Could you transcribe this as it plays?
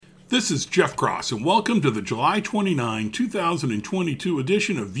This is Jeff Cross, and welcome to the July 29, 2022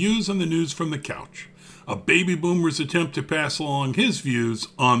 edition of Views on the News from the Couch, a baby boomer's attempt to pass along his views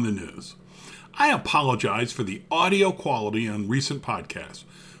on the news. I apologize for the audio quality on recent podcasts.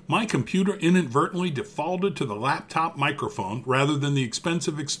 My computer inadvertently defaulted to the laptop microphone rather than the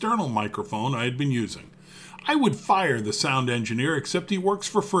expensive external microphone I had been using. I would fire the sound engineer, except he works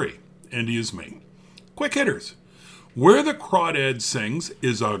for free, and he is me. Quick hitters. Where the Crawdad Sings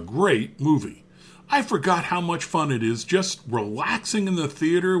is a great movie. I forgot how much fun it is just relaxing in the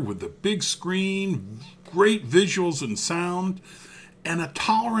theater with the big screen, great visuals and sound, and a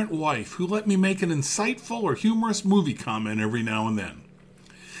tolerant wife who let me make an insightful or humorous movie comment every now and then.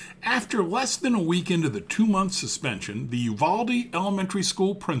 After less than a week into the 2-month suspension, the Uvalde Elementary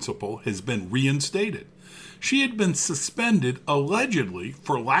School principal has been reinstated. She had been suspended allegedly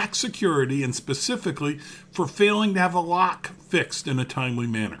for lax security and specifically for failing to have a lock fixed in a timely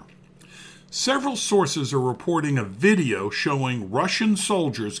manner. Several sources are reporting a video showing Russian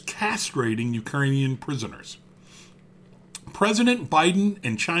soldiers castrating Ukrainian prisoners. President Biden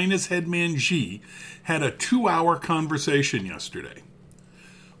and China's headman Xi had a 2-hour conversation yesterday.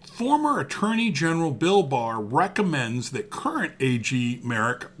 Former Attorney General Bill Barr recommends that current AG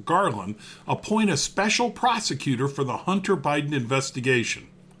Merrick Garland appoint a special prosecutor for the Hunter Biden investigation.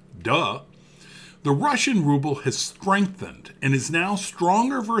 Duh. The Russian ruble has strengthened and is now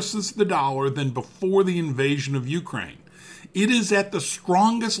stronger versus the dollar than before the invasion of Ukraine. It is at the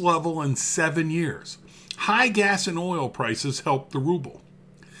strongest level in 7 years. High gas and oil prices help the ruble.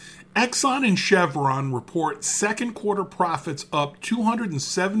 Exxon and Chevron report second quarter profits up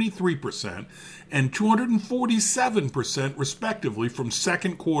 273% and 247% respectively from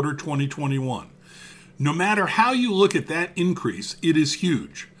second quarter 2021. No matter how you look at that increase, it is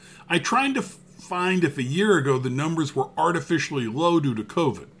huge. I tried to find if a year ago the numbers were artificially low due to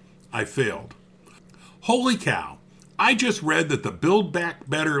COVID. I failed. Holy cow. I just read that the Build Back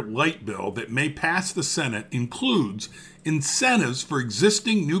Better light bill that may pass the Senate includes incentives for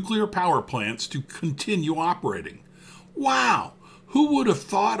existing nuclear power plants to continue operating. Wow! Who would have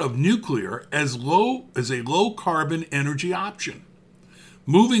thought of nuclear as a low-carbon energy option?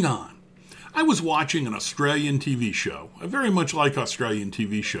 Moving on. I was watching an Australian TV show. I very much like Australian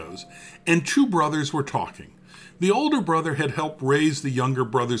TV shows. And two brothers were talking. The older brother had helped raise the younger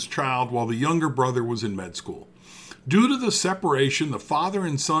brother's child while the younger brother was in med school. Due to the separation, the father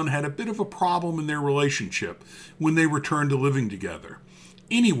and son had a bit of a problem in their relationship when they returned to living together.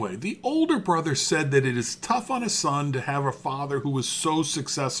 Anyway, the older brother said that it is tough on a son to have a father who was so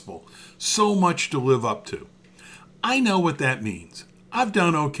successful, so much to live up to. I know what that means. I've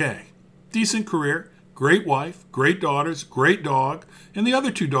done okay. Decent career, great wife, great daughters, great dog, and the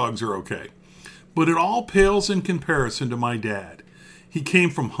other 2 dogs are okay. But it all pales in comparison to my dad. He came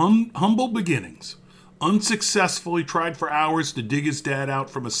from humble beginnings. Unsuccessfully tried for hours to dig his dad out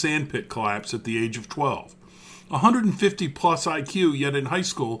from a sandpit collapse at the age of 12. 150 plus IQ, yet in high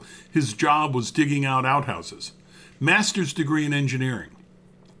school, his job was digging out outhouses. Master's degree in engineering.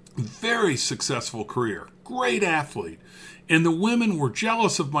 Very successful career. Great athlete. And the women were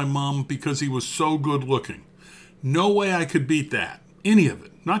jealous of my mom because he was so good looking. No way I could beat that. Any of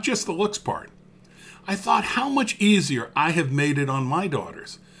it. Not just the looks part. I thought how much easier I have made it on my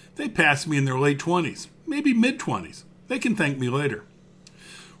daughters. They passed me in their late 20s, maybe mid-20s. They can thank me later.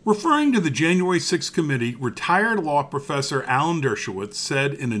 Referring to the January 6th committee, retired law professor Alan Dershowitz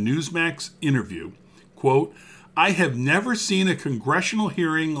said in a Newsmax interview, quote, "I have never seen a congressional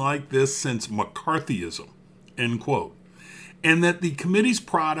hearing like this since McCarthyism," end quote, and that the committee's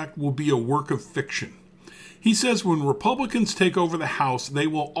product will be a work of fiction. He says when Republicans take over the House, they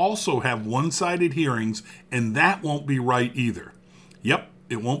will also have one-sided hearings, and that won't be right either. Yep.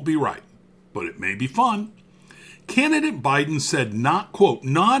 It won't be right, but it may be fun. Candidate Biden said not, quote,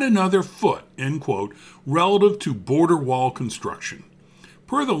 not another foot, end quote, relative to border wall construction.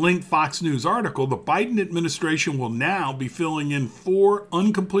 Per the linked Fox News article, the Biden administration will now be filling in 4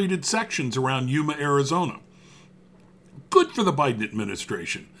 uncompleted sections around Yuma, Arizona. Good for the Biden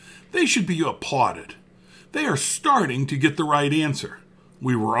administration. They should be applauded. They are starting to get the right answer.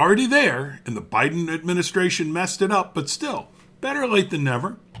 We were already there, and the Biden administration messed it up, but still, better late than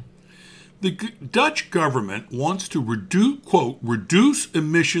never. The Dutch government wants to reduce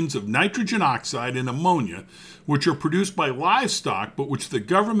emissions of nitrogen oxide and ammonia, which are produced by livestock, but which the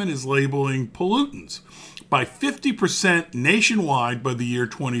government is labeling pollutants, by 50% nationwide by the year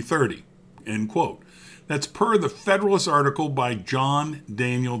 2030, end quote. That's per the Federalist article by John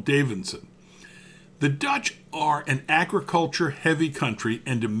Daniel Davidson. The Dutch are an agriculture-heavy country,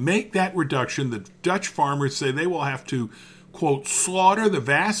 and to make that reduction, the Dutch farmers say they will have to quote, slaughter the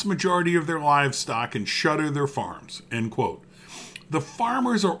vast majority of their livestock and shutter their farms, end quote. The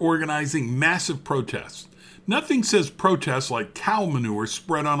farmers are organizing massive protests. Nothing says protest like cow manure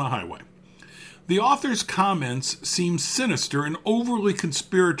spread on a highway. The author's comments seem sinister and overly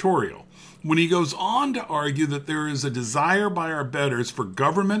conspiratorial when he goes on to argue that there is a desire by our betters for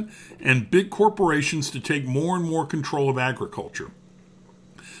government and big corporations to take more and more control of agriculture.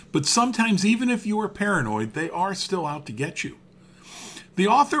 But sometimes, even if you are paranoid, they are still out to get you. The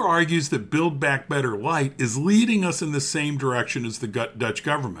author argues that Build Back Better Light is leading us in the same direction as the Dutch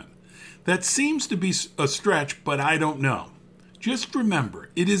government. That seems to be a stretch, but I don't know. Just remember,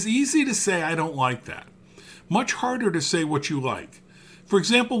 it is easy to say I don't like that. Much harder to say what you like. For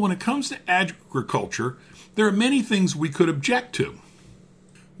example, when it comes to agriculture, there are many things we could object to.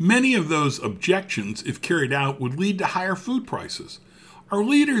 Many of those objections, if carried out, would lead to higher food prices. Our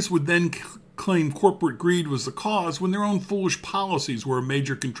leaders would then claim corporate greed was the cause when their own foolish policies were a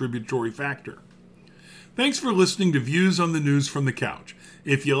major contributory factor. Thanks for listening to Views on the News from the Couch.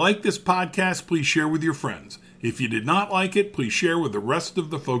 If you like this podcast, please share with your friends. If you did not like it, please share with the rest of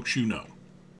the folks you know.